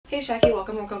Hey Shaki,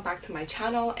 welcome back to my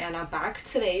channel, and I'm back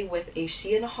today with a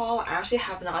SHEIN haul. I actually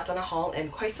have not done a haul in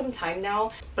quite some time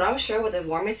now, but I'm sure with the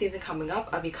warmer season coming up,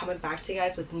 I'll be coming back to you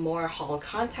guys with more haul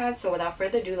content. So without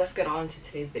further ado, let's get on to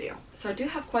today's video. So I do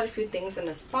have quite a few things in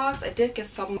this box. I did get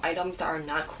some items that are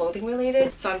not clothing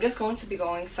related, so I'm just going to be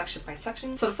going section by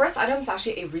section. So the first item is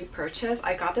actually a repurchase.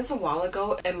 I got this a while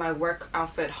ago in my work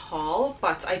outfit haul,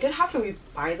 but I did have to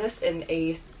buy this in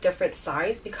a different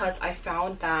size because I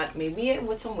found that maybe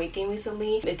with some weight gain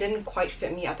recently, it didn't quite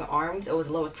fit me at the arms. It was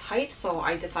a little tight, so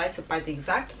I decided to buy the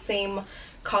exact same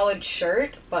collared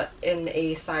shirt but in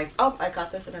a size up. I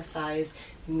got this in a size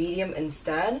medium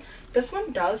instead. This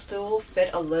one does still fit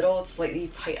a little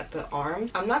slightly tight at the arms.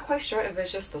 I'm not quite sure if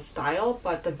it's just the style,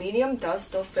 but the medium does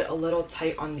still fit a little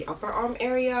tight on the upper arm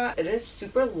area. It is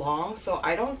super long, so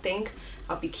I don't think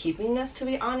I'll be keeping this, to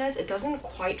be honest. It doesn't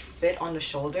quite fit on the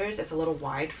shoulders. It's a little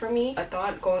wide for me. I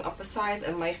thought going up a size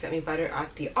it might fit me better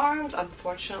at the arms.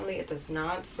 Unfortunately, it does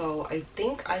not, so I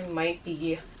think I might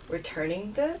be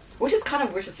returning this, which is kind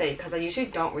of weird to say because I usually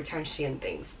don't return SHEIN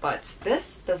things, but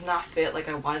this does not fit like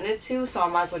I wanted it to, so I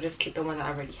might as well just keep the one that I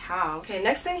already have. Okay,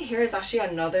 next thing here is actually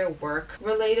another work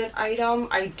related item.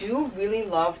 I do really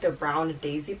love the brown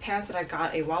daisy pants that I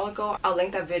got a while ago. I'll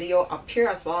link that video up here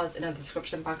as well as in the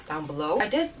description box down below. I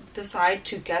did decide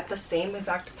to get the same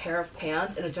exact pair of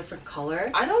pants in a different color.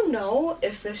 I don't know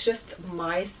if it's just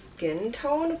my skin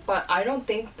tone, but I don't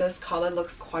think this color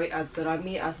looks quite as good on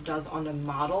me as it does on the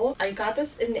model. I got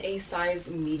this in a size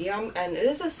medium and it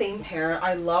is the same pair.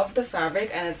 I love the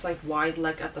fabric and it's like wide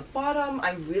leg at the bottom.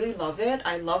 I really love it.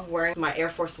 I love wearing my Air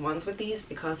Force Ones with these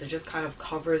because it just kind of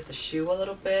covers the shoe a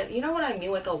little bit. You know what I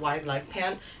mean with a wide leg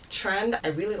pant trend? I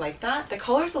really like that. The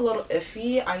color is a little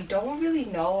iffy. I don't really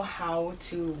know how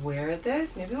to wear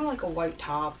this. Maybe with like a white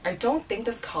top. I don't think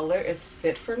this color is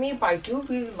fit for me, but I do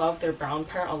really love their brown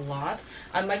pair a lot.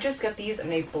 I might just get these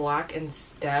in a black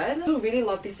instead. I do really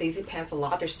love these daisy pants a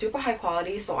lot. They're super high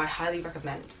quality, so I highly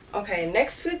recommend. Okay,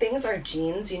 next few things are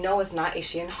jeans. You know it's not a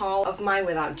SHEIN haul of mine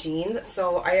without jeans,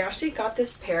 so I actually got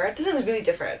this pair. This is really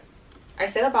different. I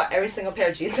said about every single pair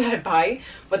of jeans that I buy,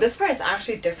 but this pair is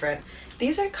actually different.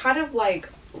 These are kind of like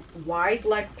wide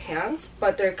leg pants,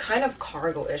 but they're kind of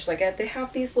cargo-ish. Like they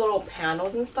have these little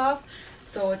panels and stuff,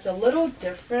 so it's a little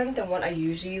different than what I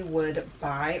usually would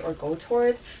buy or go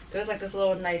towards. There's like this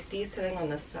little nice detailing on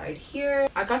the side here.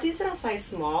 I got these in a size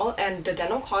small and the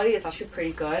denim quality is actually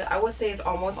pretty good. I would say it's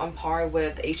almost on par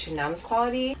with H&M's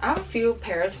quality. I have a few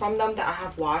pairs from them that I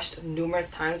have washed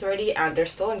numerous times already and they're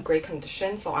still in great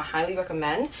condition, so I highly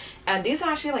recommend. And these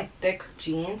are actually like thick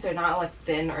jeans. They're not like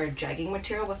thin or jagging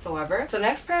material whatsoever. So the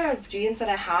next pair of jeans that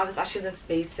I have is actually this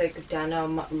basic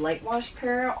denim light wash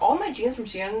pair. All my jeans from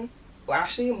SHEIN, well,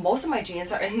 actually most of my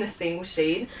jeans are in the same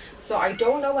shade, so I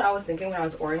don't know what I was thinking when I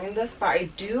was ordering this, but I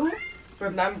do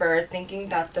remember thinking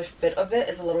that the fit of it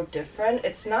is a little different.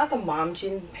 It's not the mom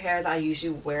jean pair that I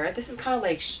usually wear. This is kind of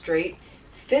like straight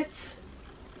fits,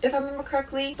 if I remember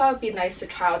correctly. I thought it would be nice to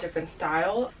try out a different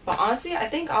style, but honestly I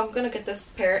think I'm gonna get this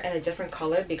pair in a different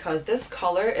color because this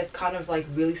color is kind of like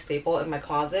really staple in my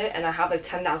closet and I have like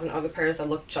 10,000 other pairs that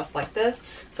look just like this,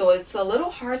 so it's a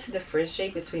little hard to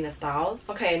differentiate between the styles.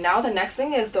 Okay, now the next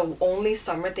thing is the only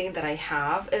summer thing that I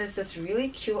have. It is this really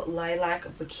cute lilac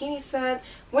bikini set.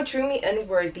 What drew me in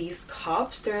were these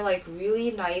cups. They're like really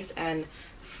nice and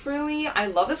frilly. I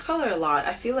love this color a lot.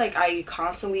 I feel like I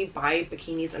constantly buy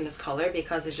bikinis in this color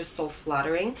because it's just so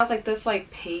flattering. It has like this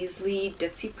like paisley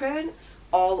ditzy print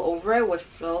all over it with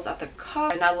frills at the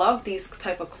cup, and I love these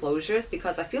type of closures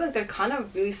because I feel like they're kind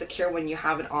of really secure when you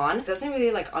have it on. It doesn't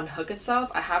really like unhook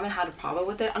itself. I haven't had a problem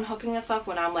with it unhooking itself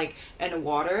when I'm like in the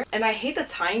water, and I hate the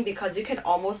tying because you can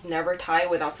almost never tie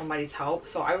without somebody's help,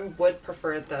 so I would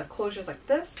prefer the closures like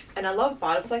this. And I love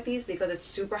bottoms like these because it's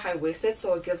super high-waisted,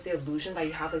 so it gives the illusion that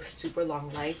you have like super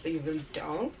long legs, but you really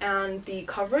don't. And the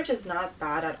coverage is not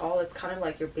bad at all. It's kind of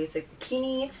like your basic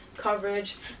bikini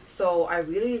coverage, so I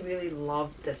really love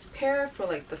this pair for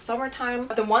like the summertime.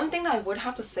 But the one thing I would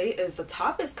have to say is the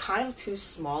top is kind of too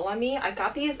small on me. I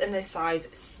got these in a size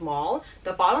small.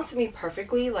 The bottoms fit me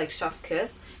perfectly, like chef's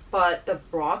kiss, but the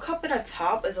bra cup in the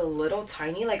top is a little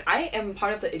tiny. Like I am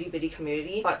part of the itty bitty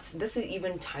community, but this is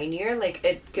even tinier. Like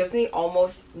it gives me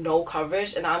almost no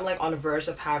coverage and I'm like on the verge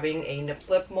of having a nip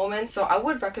slip moment. So I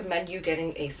would recommend you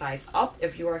getting a size up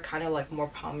if you are kind of like more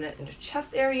prominent in the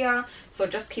chest area, so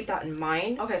just keep that in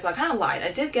mind. Okay, so I kind of lied.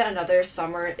 I did get another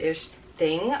summer-ish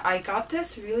thing. I got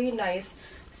this really nice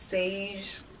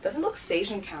sage, doesn't look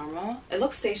sage in camera, it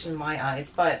looks sage in my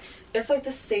eyes, but It's like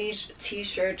the sage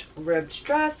t-shirt ribbed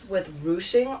dress with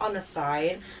ruching on the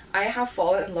side. I have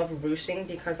fallen in love with ruching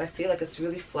because I feel like it's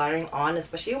really flattering on,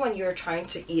 especially when you're trying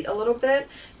to eat a little bit.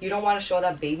 You don't want to show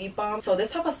that baby bump. So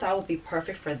this type of style would be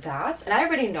perfect for that. And I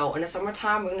already know in the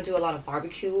summertime we're going to do a lot of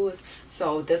barbecues.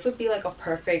 So this would be like a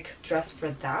perfect dress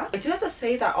for that. I do have to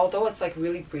say that although it's like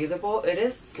really breathable, it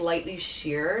is slightly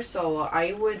sheer. So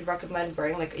I would recommend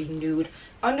wearing like a nude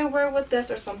underwear with this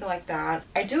or something like that.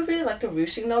 I do really like the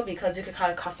ruching though because you can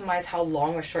kind of customize how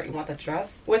long or short you want the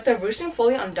dress. With the ruching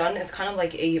fully undone, it's kind of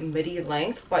like a midi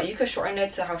length, but you could shorten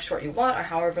it to how short you want or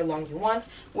however long you want,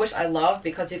 which I love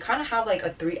because you kind of have like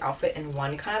a 3 outfit in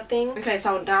one kind of thing. Okay,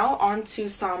 so now on to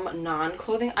some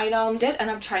non-clothing items. I did end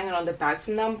up trying it on the bag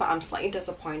from them, but I'm slightly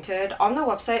disappointed. On the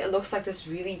website it looks like this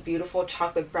really beautiful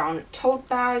chocolate brown tote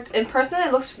bag. In person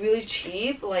it looks really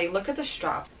cheap. Like, look at the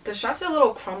strap. The straps are a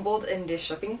little crumbled in the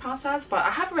shipping process, but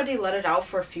I have already let it out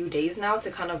for a few days now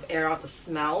to kind of air out the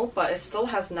smell, but it still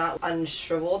has not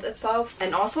unshriveled itself.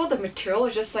 And also the material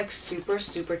is just like super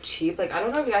cheap. Like, I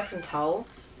don't know if you guys can tell,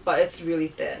 but it's really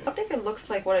thin. I don't think it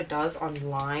looks like what it does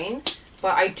online,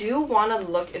 but I do want to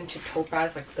look into tote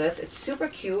bags like this. It's super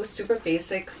cute, super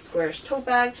basic, squarish tote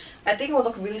bag. I think it will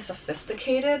look really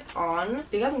sophisticated on,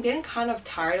 because I'm getting kind of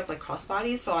tired of like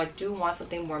crossbodies, so I do want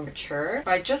something more mature.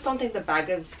 But I just don't think the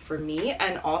bag is for me.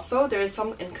 And also there is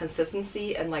some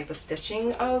inconsistency in like the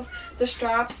stitching of the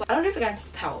straps. I don't know if you guys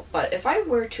can tell, but if I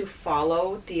were to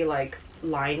follow the like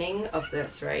lining of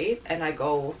this, right, and I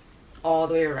go all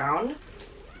the way around,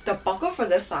 the buckle for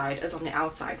this side is on the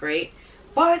outside, right?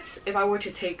 But if I were to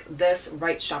take this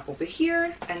right strap over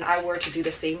here and I were to do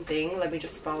the same thing, let me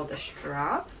just follow the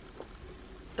strap,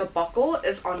 the buckle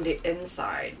is on the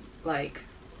inside, like,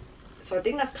 so I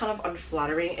think that's kind of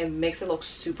unflattering. It makes it look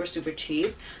super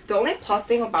cheap. The only plus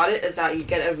thing about it is that you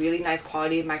get a really nice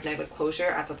quality magnetic closure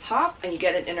at the top and you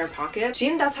get an inner pocket.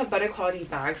 SHEIN does have better quality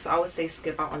bags, so I would say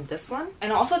skip out on this one.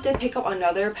 And I also did pick up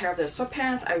another pair of their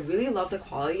sweatpants. I really love the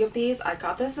quality of these. I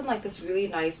got this in like this really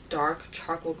nice dark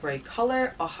charcoal gray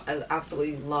color. Oh, I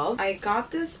absolutely love. I got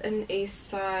this in a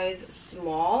size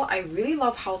small. I really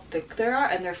love how thick they are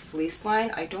and their fleece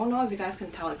line. I don't know if you guys can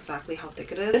tell exactly how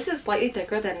thick it is. This is slightly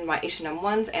thicker than my H&M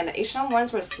ones, and the H&M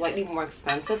ones were slightly more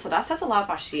expensive, so that says a lot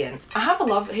about SHEIN. I have a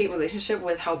love-hate relationship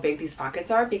with how big these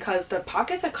pockets are because the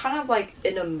pockets are kind of like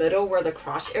in the middle where the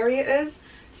crotch area is.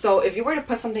 So if you were to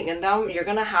put something in them, you're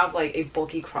gonna have like a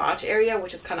bulky crotch area,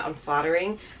 which is kind of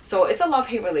unflattering. So it's a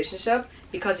love-hate relationship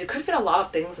because you could fit a lot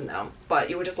of things in them, but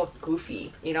you would just look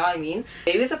goofy, you know what I mean?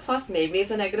 Maybe it's a plus, maybe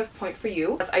it's a negative point for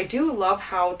you. But I do love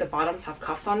how the bottoms have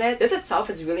cuffs on it. This itself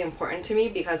is really important to me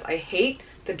because I hate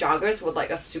the joggers with like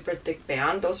a super thick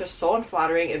band. Those are so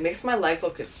unflattering. It makes my legs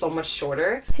look so much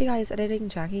shorter. Hey guys, editing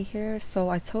Jackie here. So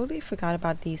I totally forgot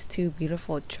about these two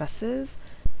beautiful dresses.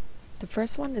 The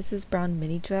first one is this brown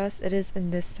mini dress. It is in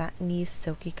this satiny,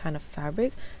 silky kind of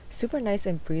fabric. Super nice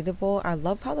and breathable. I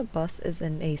love how the bust is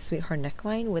in a sweetheart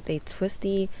neckline with a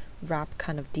twisty wrap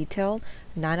kind of detail.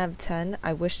 9 out of 10.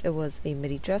 I wish it was a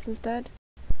midi dress instead.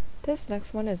 This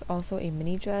next one is also a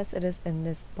mini dress. It is in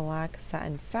this black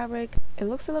satin fabric. It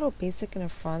looks a little basic in the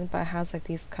front, but it has like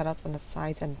these cutouts on the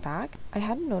sides and back. I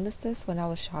hadn't noticed this when I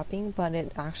was shopping, but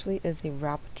it actually is a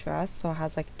wrap dress, so it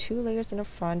has like 2 layers in the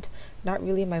front. Not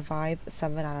really my vibe.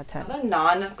 7 out of 10. Another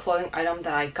non-clothing item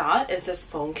that I got is this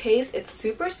phone case. It's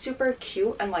super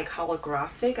cute and like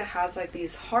holographic. It has like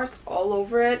these hearts all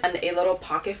over it and a little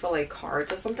pocket for like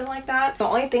cards or something like that. The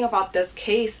only thing about this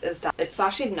case is that it's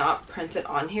actually not printed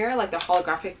on here. Like the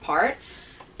holographic part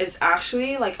is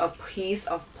actually like a piece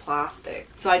of plastic,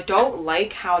 so I don't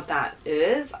like how that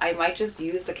is. I might just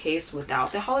use the case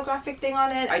without the holographic thing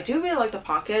on it. I do really like the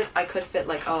pocket. I could fit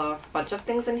like a bunch of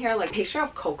things in here, like a picture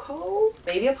of Coco.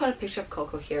 Maybe I'll put a picture of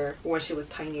Coco here when she was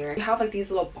tinier. You have like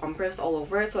these little bumpers all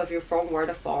over it, so if your phone were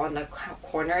to fall in the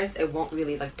corners, it won't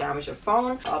really like damage your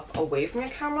phone up away from your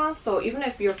camera. So even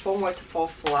if your phone were to fall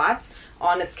flat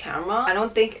on its camera, I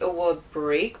don't think it will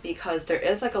break because there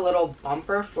is like a little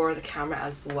bumper for the camera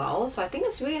as well. So I think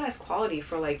it's really nice quality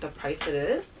for like the price it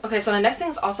is. Okay, so the next thing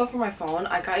is also for my phone.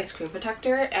 I got a screen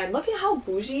protector, and look at how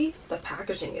bougie the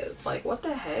packaging is. Like, what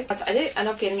the heck? So I did end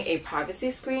up getting a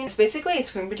privacy screen. It's basically a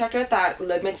screen protector that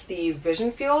limits the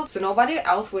vision field, so nobody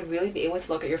else would really be able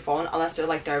to look at your phone unless they're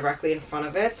like directly in front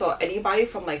of it. So anybody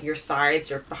from like your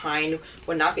sides or behind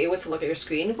would not be able to look at your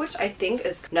screen, which I think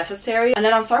is necessary. And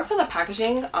then I'm sorry for the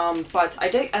packaging, but I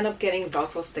did end up getting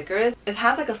Velcro stickers. It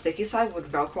has like a sticky side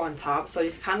with Velcro on top, so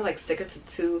you can kind of like stick it to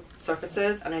two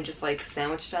surfaces and then just like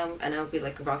sandwich them and it'll be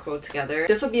like Velcro together.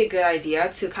 This would be a good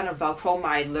idea to kind of Velcro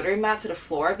my litter mat to the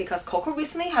floor, because Coco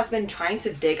recently has been trying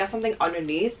to dig at something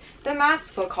underneath the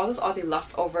mats, so it causes all the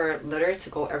leftover litter to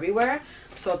go everywhere.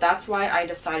 So that's why I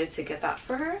decided to get that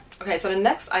for her. Okay, so the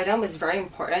next item is very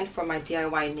important for my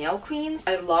DIY nail queens.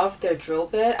 I love their drill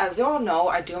bit. As you all know,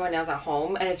 I do my nails at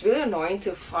home and it's really annoying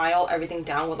to file everything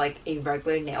down with like a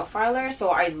regular nail filer. So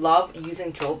I love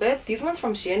using drill bits. These ones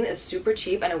from SHEIN is super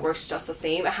cheap and it works just the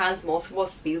same. It has multiple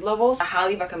speed levels. I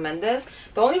highly recommend this.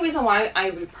 The only reason why I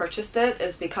repurchased it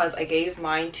is because I gave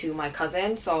mine to my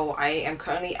cousin. So I am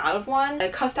currently out of one.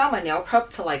 It cuts down my nail prep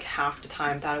to like half the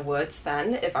time that I would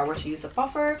spend if I were to use a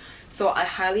buffer. So I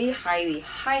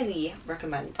highly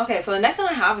recommend. Okay, so the next one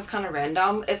I have is kind of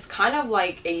random. It's kind of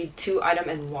like a 2-item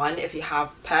in one if you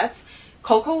have pets.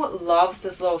 Coco loves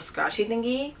this little scratchy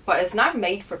thingy, but it's not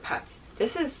made for pets.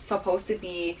 This is supposed to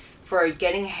be for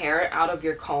getting hair out of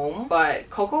your comb, but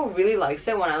Coco really likes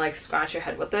it when I like scratch her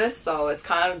head with this, so it's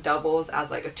kind of doubles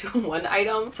as like a 2-in-1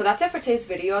 item. So that's it for today's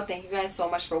video. Thank you guys so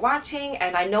much for watching,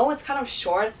 and I know it's kind of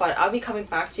short, but I'll be coming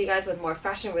back to you guys with more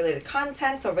fashion related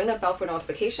content, so ring the bell for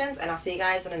notifications and I'll see you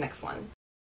guys in the next one.